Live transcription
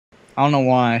I don't know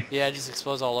why. Yeah, it just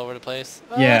explodes all over the place.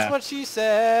 Oh, Yeah. that's what she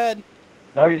said.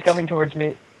 No, he's coming towards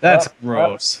me. That's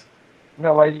gross.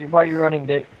 No, why are you running,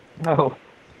 Dick? No.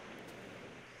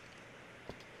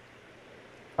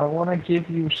 I want to give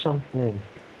you something.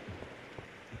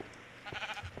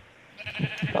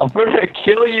 I'm gonna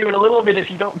kill you in a little bit if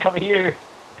you don't come here.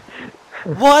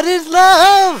 What is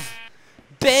love?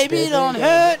 Baby, don't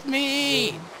hurt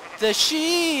me. The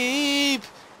sheep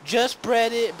just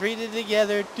breed it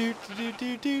together. Doot, doot,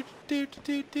 doot, doot, doot,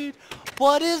 doot, doot.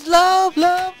 What is love?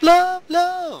 Love, love,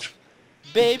 love.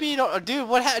 Baby, don't. Dude,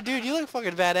 dude, you look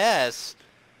fucking badass.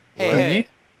 Hey, hey.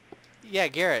 Yeah,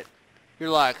 Garrett. You're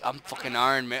like, I'm fucking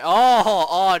Iron Man.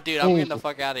 Oh, dude, I'm getting the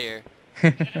fuck out of here.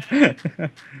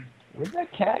 Where'd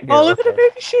that cat go? Oh, look at the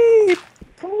baby sheep!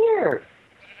 Come here.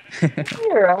 Come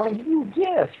here, I want to give you a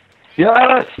gift.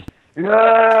 Yes!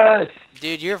 Yes!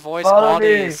 Dude, your voice Follow quality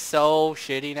me. is so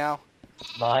shitty now.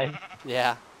 Mine?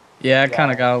 Yeah. Yeah, it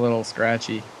kind of got a little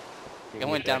scratchy. It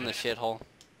went down the shithole.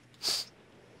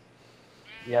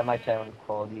 Yeah, my sound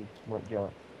quality went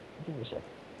down. Give me a sec.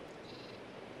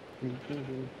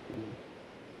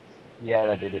 Yeah,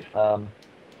 that did it. I'll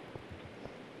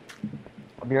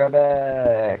be right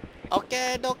back.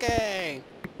 Okay, okay.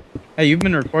 Hey, you've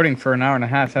been recording for an hour and a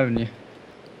half, haven't you?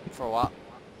 For what?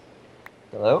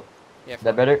 Hello? Yeah. Is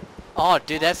that better? Oh,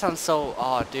 dude, that sounds so...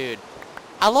 Oh, dude.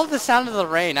 I love the sound of the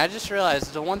rain. I just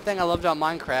realized the one thing I loved about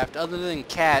Minecraft, other than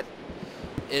cat,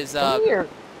 is Come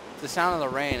the sound of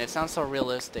the rain. It sounds so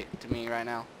realistic to me right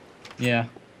now. Yeah.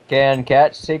 Can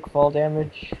cats take fall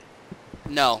damage?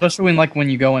 No. Especially when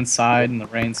you go inside and the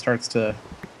rain starts to...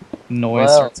 Noise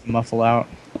Well, starts to muffle out.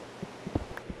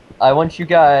 I want you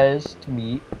guys to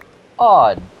meet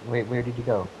Odd. Wait, where did you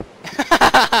go?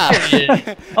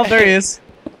 Oh, there he is.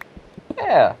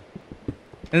 Yeah.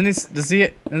 Isn't he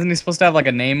supposed to have like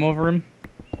a name over him?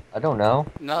 I don't know.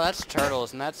 No, that's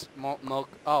turtles, and that's oh,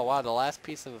 wow, the last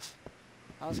piece of...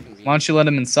 That was convenient. Why don't you let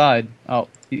him inside? Oh,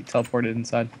 he teleported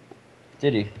inside.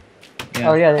 Did he? Yeah.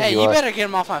 Oh yeah, there Hey, you you are. better get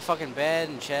him off my fucking bed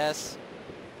and chest.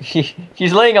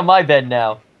 He's laying on my bed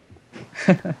now.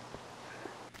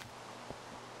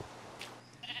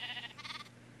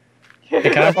 Hey,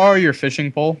 can I borrow your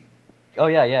fishing pole? Oh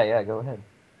yeah, go ahead.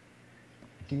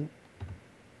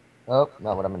 Oh,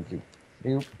 not what I'm gonna do.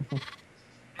 Doop.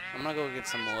 I'm gonna go get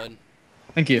some wood.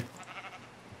 Thank you.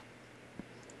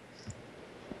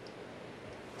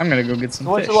 I'm gonna go get some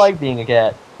So what's fish. it like being a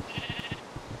cat?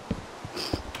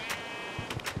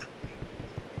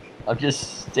 I'm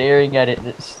just staring at it and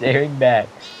it's staring back.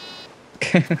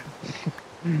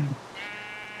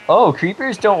 Oh,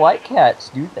 creepers don't like cats,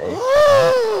 do they?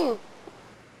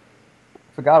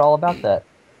 Forgot all about that.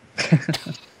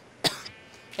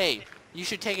 Hey, you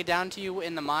should take it down to you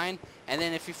in the mine, and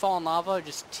then if you fall in lava,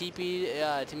 just TP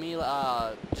to me.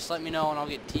 Just let me know, and I'll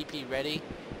get TP ready.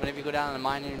 Whenever you go down in the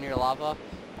mine and you're near lava.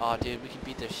 Oh, dude, we can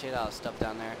beat the shit out of stuff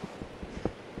down there.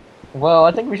 Well,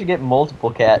 I think we should get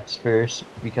multiple cats first,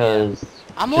 because...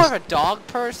 I'm more of a dog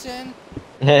person.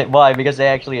 Why? Because they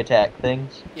actually attack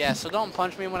things? Yeah, so don't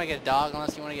punch me when I get a dog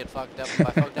unless you want to get fucked up.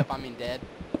 By fucked up, I mean dead.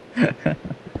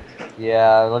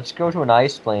 Yeah, let's go to an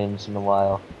ice plains in a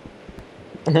while.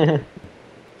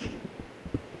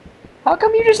 How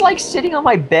come you just like sitting on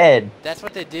my bed? That's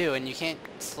what they do, and you can't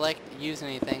use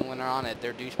anything when they're on it.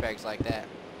 They're douchebags like that.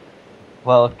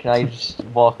 Well, can I just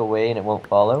walk away and it won't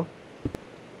follow?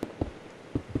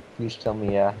 Please tell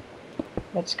me, yeah.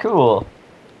 That's cool.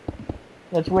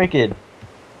 That's wicked.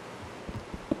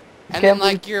 And then,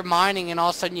 like, you're mining, and all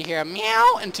of a sudden you hear a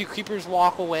meow, and two creepers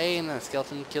walk away, and the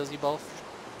skeleton kills you both.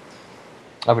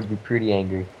 I would be pretty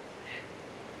angry.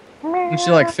 Don't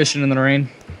you like fishing in the rain?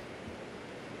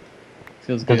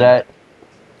 Feels good.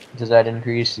 Does that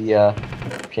increase the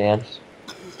chance?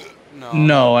 No.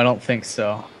 No, I don't think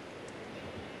so.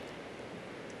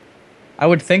 I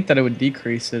would think that it would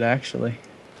decrease it, actually.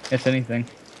 If anything.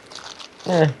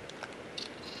 Eh.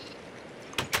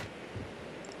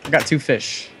 I got 2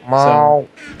 fish. Meow.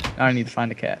 So now I need to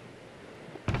find a cat.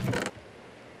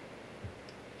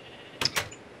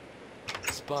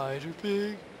 Spider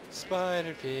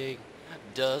Pig,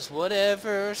 does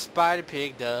whatever Spider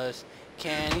Pig does.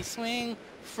 Can he swing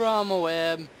from a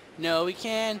web? No, he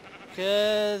can't,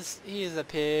 'cause he's a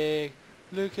pig.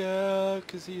 Look out,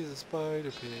 'cause he's a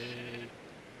Spider Pig.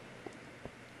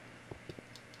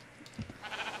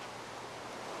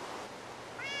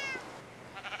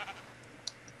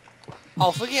 Oh,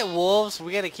 if we get wolves,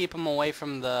 we gotta keep them away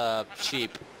from the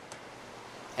sheep.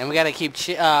 And we gotta keep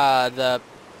the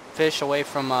fish away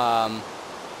from,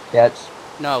 Cats.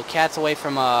 no, cats away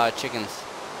from, chickens.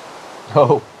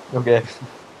 Oh, okay.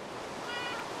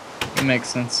 It makes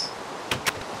sense.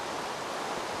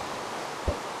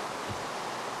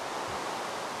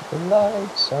 The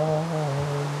lights on.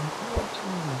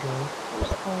 Watching you go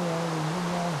first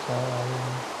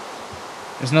time.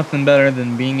 There's nothing better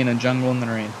than being in a jungle in the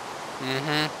rain.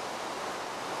 Mm-hmm.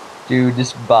 Dude,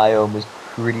 this biome is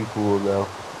pretty cool though.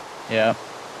 Yeah.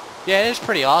 Yeah, it is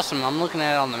pretty awesome. I'm looking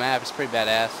at it on the map. It's pretty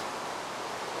badass.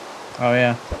 Oh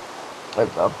yeah.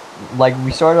 Like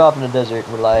we started off in the desert.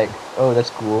 We're like, oh, that's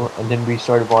cool, and then we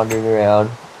started wandering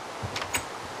around.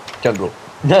 Jungle.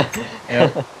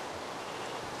 Yep.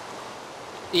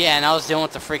 Yeah, and I was dealing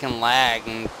with the freaking lag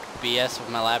and BS with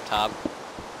my laptop.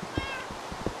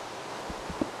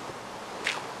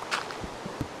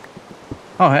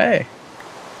 Oh hey.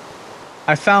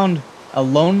 I found a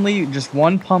lonely, just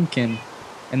one pumpkin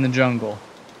in the jungle.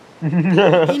 You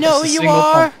know Just who a you single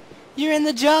are? You're in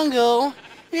the jungle.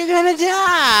 You're gonna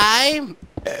die.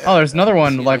 Oh, there's another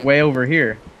one Excuse like me. way over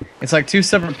here. It's like 2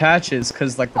 separate patches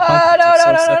because like the No, pumpkins no, are so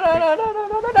no, no, separate. no, no, no,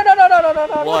 no, no, no, no, no,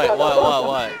 no, no,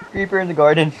 What? Creeper in the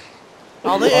garden.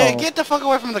 Oh, Oh. get the fuck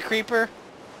away from the creeper.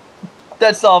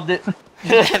 That solved it.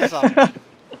 That's all.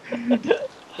 If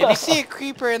you see a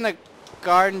creeper in the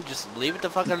garden, just leave it the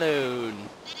fuck alone.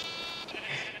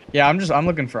 Yeah, I'm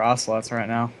looking for ocelots right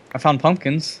now. I found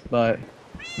pumpkins, but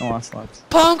no ocelots.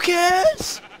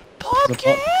 Pumpkins!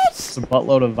 It's a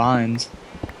buttload of vines.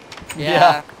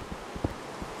 Yeah.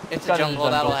 It's a Kind of jungle,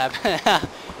 that'll happen.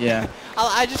 Yeah.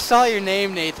 I just saw your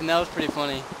name, Nathan. That was pretty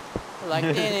funny. Like,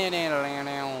 We'll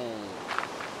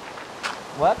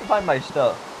have to find my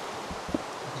stuff.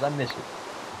 Because I miss it.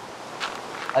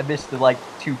 I missed the like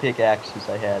 2 pickaxes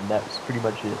I had, and that was pretty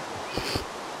much it.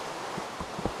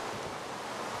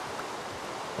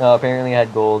 Oh, apparently I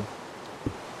had gold.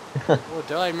 oh,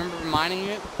 do I remember mining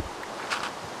it?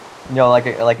 You know, like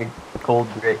a gold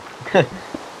brick.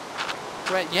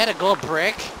 Right, you had a gold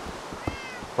brick?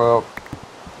 Bro,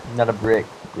 not a brick,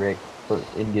 but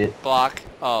ingot. Block.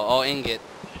 Oh, ingot.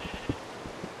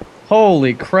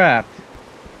 Holy crap.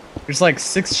 There's like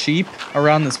 6 sheep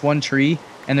around this one tree,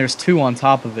 and there's 2 on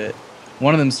top of it.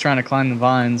 One of them's trying to climb the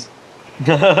vines.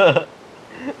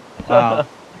 Wow.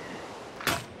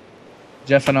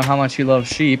 Jeff, I know how much you love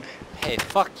sheep. Hey,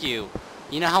 fuck you.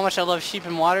 You know how much I love sheep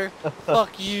and water?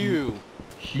 Fuck you.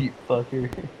 Sheep fucker.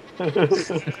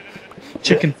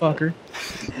 Chicken fucker.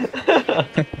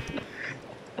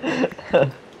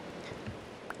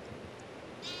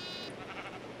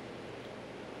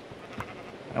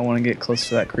 I want to get close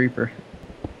to that creeper.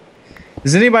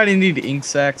 Does anybody need ink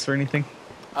sacks or anything?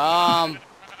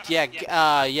 Yeah,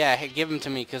 hey, give them to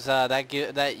me, cause that you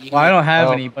can. Well, I don't have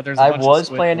Well, any, but there's a I bunch was of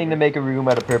squid planning to over. make a room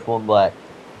out of purple and black,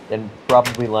 and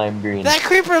probably lime green. That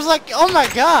creeper's like, oh my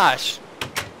gosh!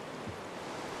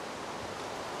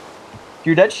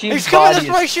 Dude, that sheep's He's coming body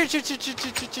this way! is...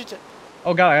 Shoot!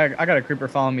 Oh god, I got a creeper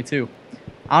following me too.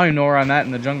 I don't even know where I'm at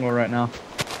in the jungle right now.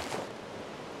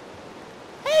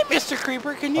 Hey, Mr.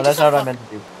 Creeper, can you Oh, that's just... not what I meant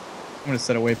to do. I'm gonna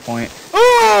set a waypoint.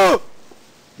 Ooh!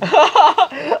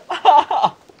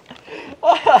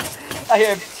 I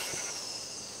hear...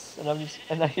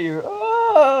 And I hear...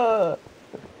 Oh!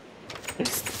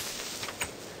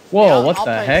 Whoa, Yeah, what I'll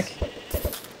the play heck?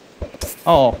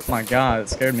 Oh my god, it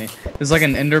scared me. There's like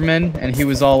an Enderman, and he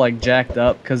was all like jacked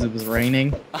up because it was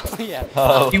raining. Oh, yeah.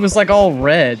 Oh. He was like all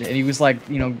red, and he was like,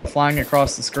 you know, flying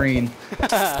across the screen.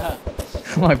 I'm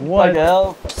like, what?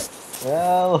 Well,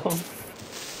 well...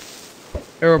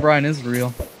 Herobrine is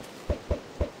real.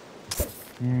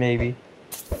 Maybe.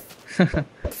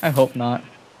 I hope not.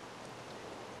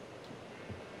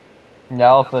 In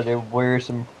Alpha, there were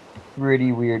some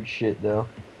pretty weird shit, though.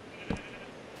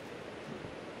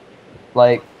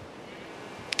 Like...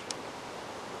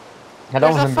 I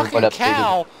don't There's a remember fucking what update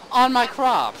cow on my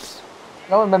crops.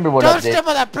 I don't remember what Don't update. step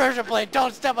on that pressure plate!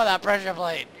 Don't step on that pressure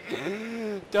plate!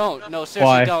 Don't. No, seriously,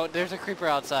 Why? don't. There's a creeper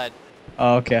outside.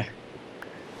 Oh, okay.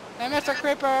 Hey, Mr.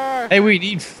 Creeper! Hey, we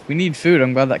need food.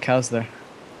 I'm glad that cow's there.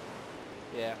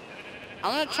 Yeah.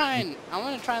 I'm gonna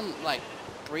try and like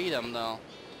breed them though.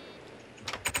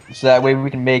 So that way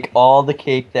we can make all the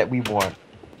cake that we want.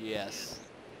 Yes.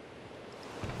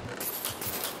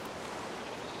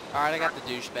 Alright, I got the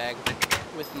douchebag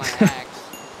with my axe.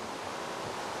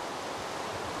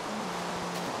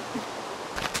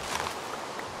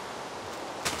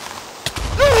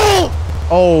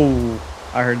 Oh,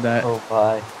 I heard that. Oh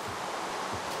my.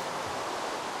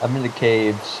 I'm in the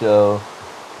cave, so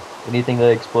anything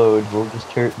that explodes will just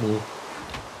hurt me.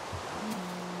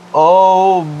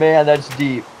 Oh man, that's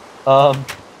deep. I'm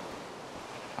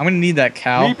gonna need that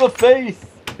cow Leap of faith.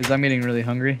 because I'm getting really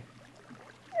hungry.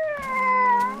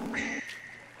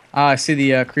 Ah, I see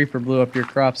the creeper blew up your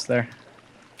crops there.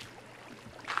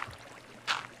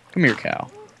 Come here, cow.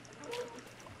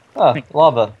 Ah,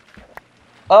 lava.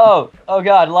 Oh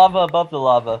god, lava above the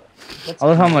lava. I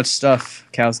love how much stuff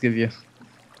cows give you.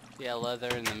 Yeah, leather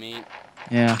and the meat.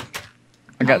 Yeah.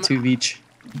 I got 2 of each.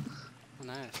 Oh,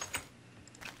 nice.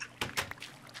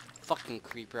 Fucking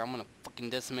creeper. I'm gonna fucking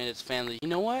decimate its family. You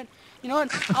know what? You know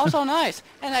what? I was so nice.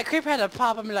 And that creeper had to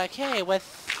pop up and be like, hey,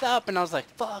 what's up? And I was like,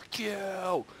 fuck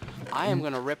you. I am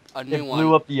gonna rip a new one. It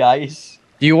blew up the ice.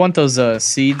 Do you want those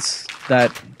seeds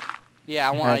that... Yeah,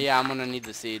 I'm gonna need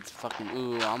the seeds. Fucking,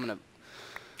 ooh,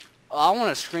 I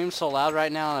wanna scream so loud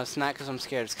right now, and it's not because I'm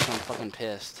scared, it's because I'm fucking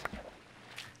pissed.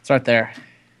 It's right there.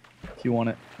 If you want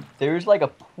it. There's like a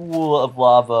pool of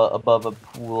lava above a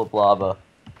pool of lava.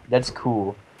 That's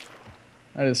cool.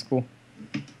 That is cool.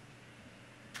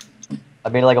 I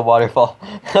made like a waterfall.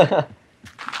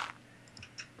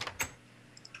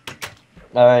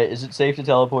 Alright, is it safe to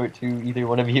teleport to either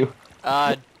one of you?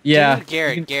 Yeah.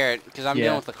 Garrett, because I'm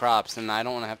dealing with the crops, and I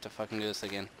don't want to have to fucking do this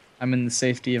again. I'm in the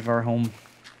safety of our home.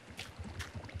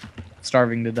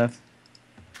 Starving to death.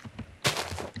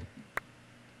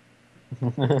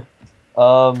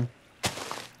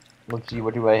 Let's see,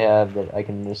 what do I have that I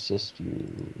can assist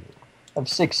you? I have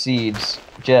 6 seeds.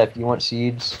 Jeff, you want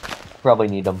seeds? Probably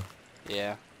need them.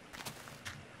 Yeah.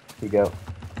 Here you go.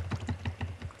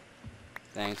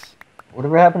 Thanks.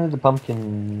 Whatever happened to the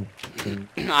pumpkin?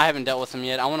 I haven't dealt with them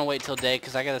yet. I want to wait till day,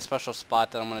 because I got a special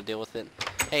spot that I'm going to deal with it.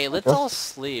 Hey, let's all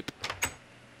sleep.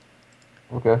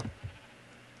 Okay.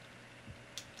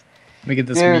 Let me get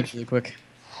this meat really quick.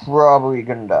 Probably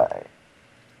gonna die.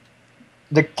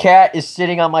 The cat is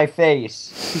sitting on my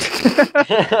face.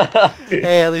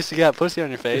 Hey, at least you got pussy on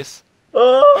your face.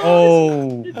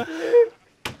 Oh!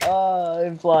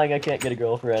 I'm flying. I can't get a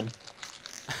girlfriend.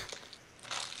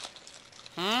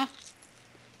 Hmm?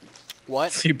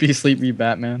 What? Sleepy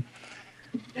Batman.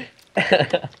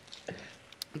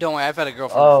 Don't worry, I've had a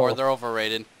girlfriend before. They're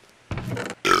overrated.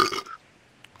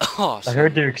 Oh, I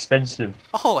heard they're expensive.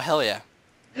 Oh, hell yeah.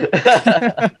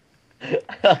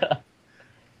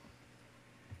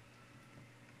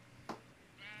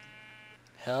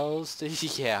 Hells to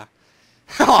yeah.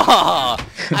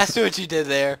 I see what you did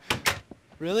there.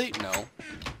 Really? No.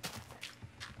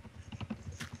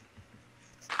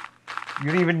 You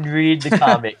don't even read the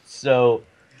comics, so...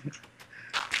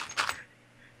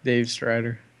 Dave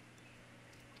Strider.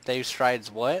 Dave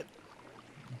Stride's what?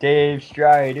 Dave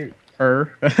Strider.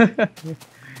 I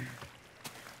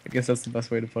guess that's the best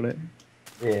way to put it.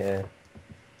 Yeah.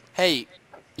 Hey.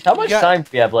 How much time do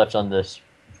we have left on this?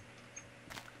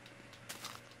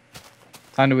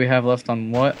 Time do we have left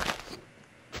on what?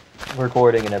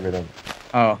 Recording and everything.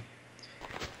 Oh.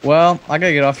 Well, I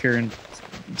gotta get off here in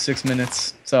 6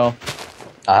 minutes, so...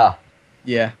 Ah.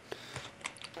 Yeah.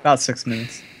 About 6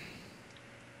 minutes.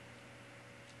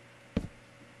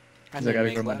 Because I gotta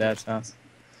go to my dad's house.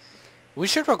 We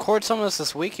should record some of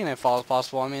this weekend if all is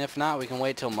possible. I mean, if not, we can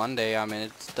wait till Monday. I mean,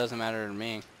 it doesn't matter to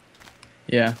me.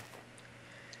 Yeah.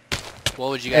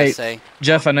 What would you guys say?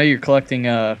 Jeff, I know you're collecting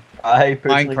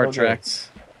minecart tracks.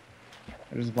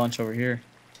 There's a bunch over here.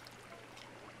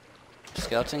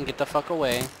 Skeleton, get the fuck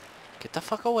away. Get the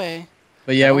fuck away.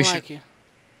 But yeah, we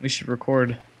should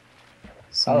record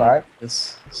some of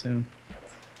this soon.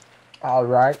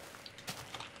 Alright.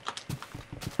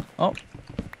 Oh.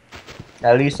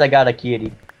 At least I got a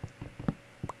kitty.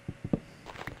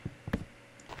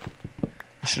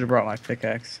 I should have brought my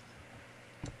pickaxe.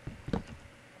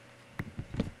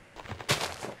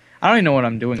 I don't even know what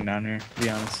I'm doing down here, to be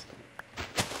honest.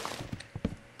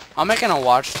 I'm making a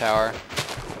watchtower.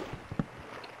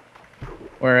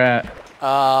 Where at?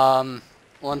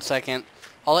 1 second.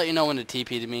 I'll let you know when to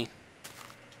TP to me.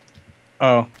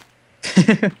 Oh.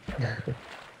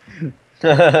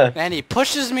 And he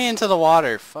pushes me into the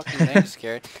water. Fucking thanks,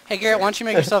 Garrett. Hey, Garrett, why don't you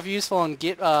make yourself useful and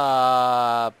get,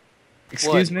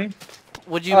 Excuse wood. me?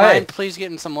 Would you mind please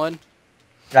getting some wood?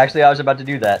 Actually, I was about to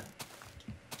do that.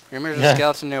 Remember there's a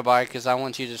skeleton nearby, because I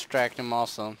want you to distract him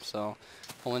also, so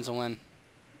a win's a win.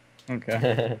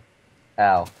 Okay.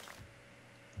 Ow.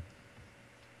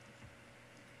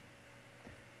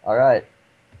 Alright.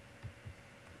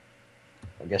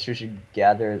 I guess we should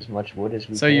gather as much wood as we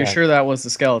can. So you're sure that was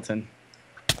the skeleton?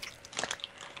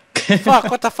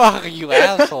 Fuck, what the fuck are you,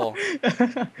 asshole?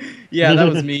 Yeah, that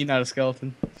was me, not a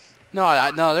skeleton.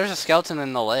 No, no, there's a skeleton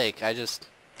in the lake. I just...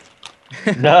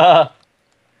 Nah.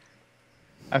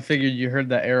 I figured you heard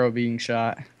that arrow being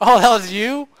shot. Oh, that was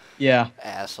you? Yeah.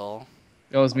 Asshole.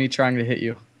 That was me trying to hit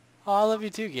you. Oh, I love you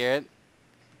too, Garrett.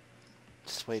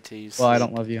 Just wait till you sleep. Well, I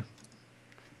don't love you.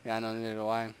 Yeah, I know, neither do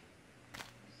I.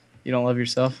 You don't love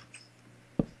yourself?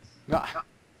 No.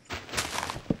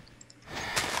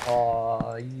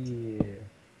 Aw, yeah.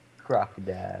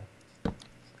 Crocodile.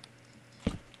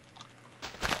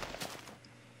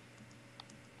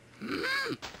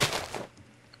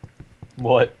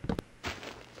 What?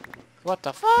 What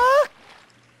the fuck?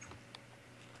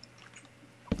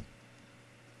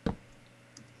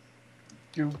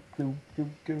 I'm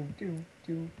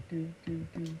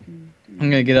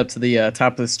gonna get up to the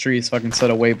top of this tree so I can set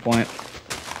a waypoint.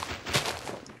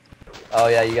 Oh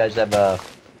yeah, you guys have a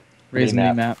Raise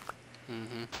mini map.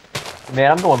 Mm-hmm.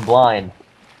 Man, I'm going blind.